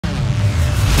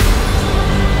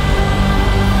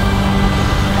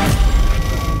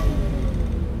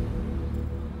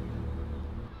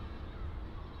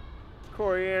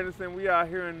We out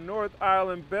here in North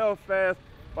Ireland, Belfast,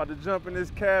 about to jump in this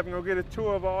cab and go get a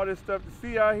tour of all this stuff to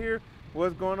see out here,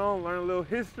 what's going on, learn a little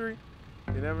history.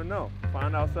 You never know,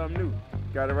 find out something new.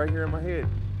 Got it right here in my head.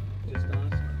 Just ask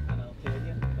and I'll tell you.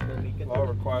 And we'll make it. Law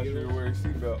requires you to wear a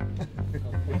seatbelt.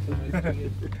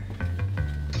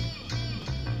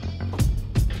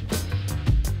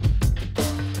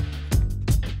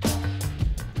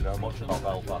 You know much about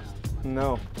Belfast?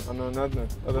 No, I know nothing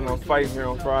other than I'm fighting here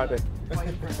on Friday.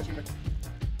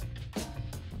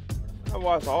 I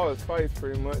watched all his fights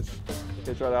pretty much.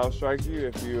 They try to outstrike you.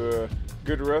 If you're a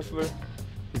good wrestler,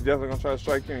 he's definitely gonna try to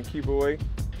strike you and keep away.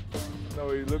 No,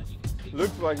 he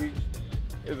looks like he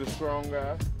is a strong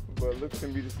guy, but looks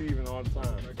can be deceiving all the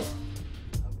time.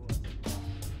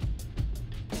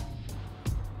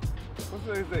 What's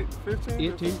today's date?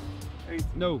 15th? 18th.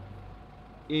 18th. No.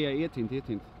 Yeah,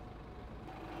 18th.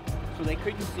 So they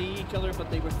couldn't see each other, but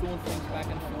they were throwing things back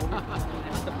and forth. And they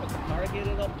had to put the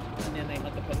corrugated up, and then they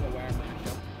had to put the wire mesh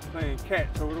up. Playing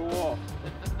catch over the wall.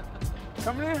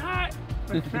 Coming in hot.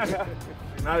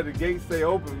 Now that the gates stay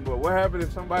open, but what happened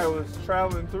if somebody was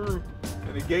traveling through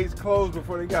and the gates closed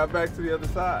before they got back to the other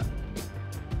side?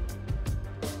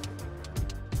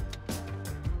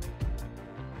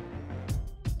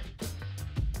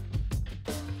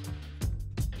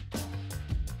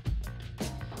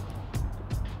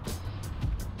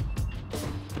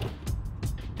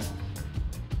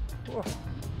 Whoa.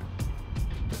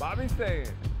 Bobby saying.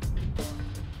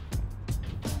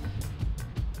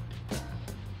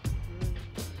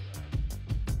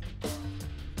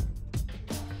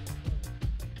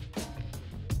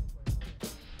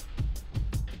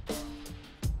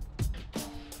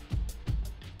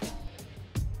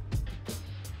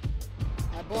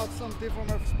 I bought something for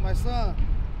my son.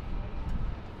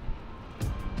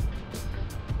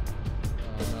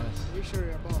 Oh, nice.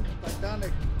 T-shirt about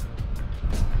Titanic.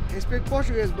 He speaks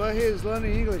Portuguese, but he is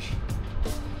learning English.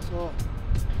 So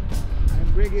I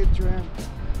bring it to him.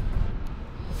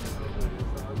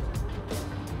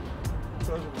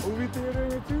 So there's a movie theater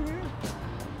here too, then?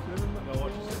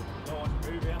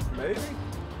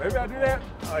 Maybe I do that.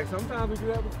 Like sometimes we do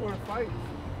that before a fight.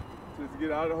 Just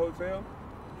get out of the hotel,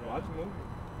 watch a movie,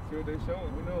 see what they're showing,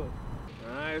 who knows.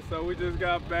 Alright, so we just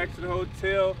got back to the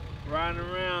hotel, riding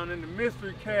around in the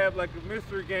mystery cab like a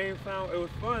mystery game sound. It was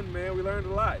fun, man. We learned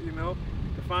a lot, you know.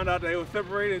 To find out that it was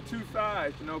separated in two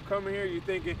sides. You know, coming here, you're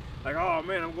thinking like, oh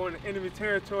man, I'm going to enemy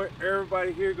territory.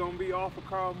 Everybody here gonna be off of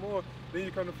Carl Moore. Then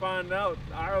you come to find out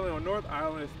Ireland or North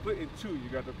Ireland is split in two. You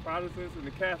got the Protestants and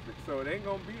the Catholics, so it ain't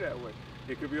gonna be that way.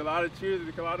 It could be a lot of cheers, it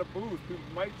could be a lot of boos. People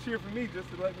might cheer for me just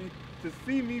to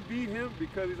see me beat him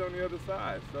because he's on the other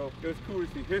side. So it was cool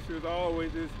to see. History is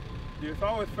always just, it's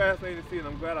always fascinating to see, and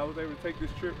I'm glad I was able to take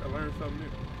this trip and learn something new.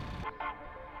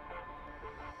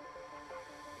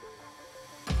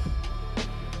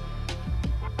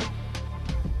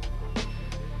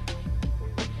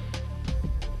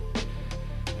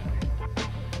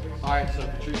 All right, so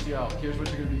Patricio, here's what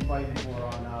you're going to be fighting for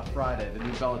on Friday, the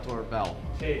new Bellator belt.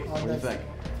 Oh, What do you think?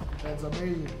 That's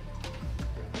amazing.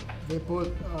 They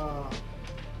put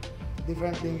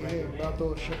different things here,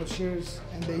 Bellator Shepherd Series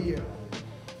and the year.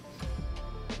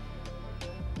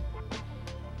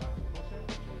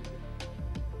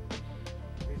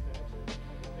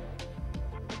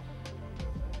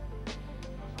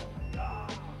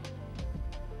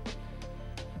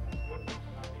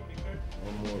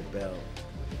 One more belt,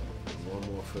 one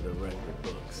more for the record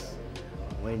books.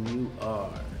 When you are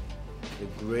the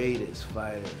greatest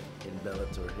fighter in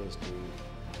Bellator history,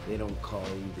 they don't call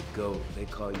you the GOAT, they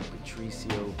call you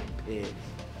Patricio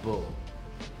Pitbull.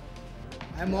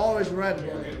 I'm always ready,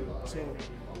 brother. So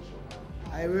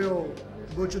I will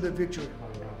go to the victory.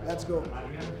 Let's go. Good.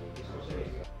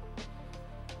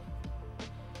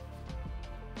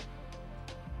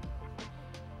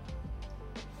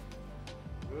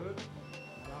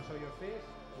 Now show your face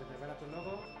with the Bellator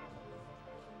logo.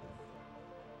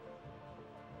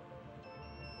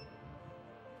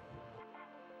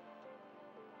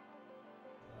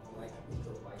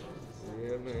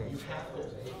 Yeah, man.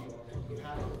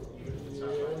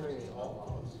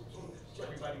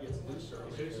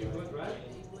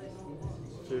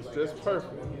 It's just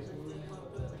perfect.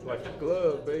 Like a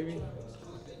glove, baby.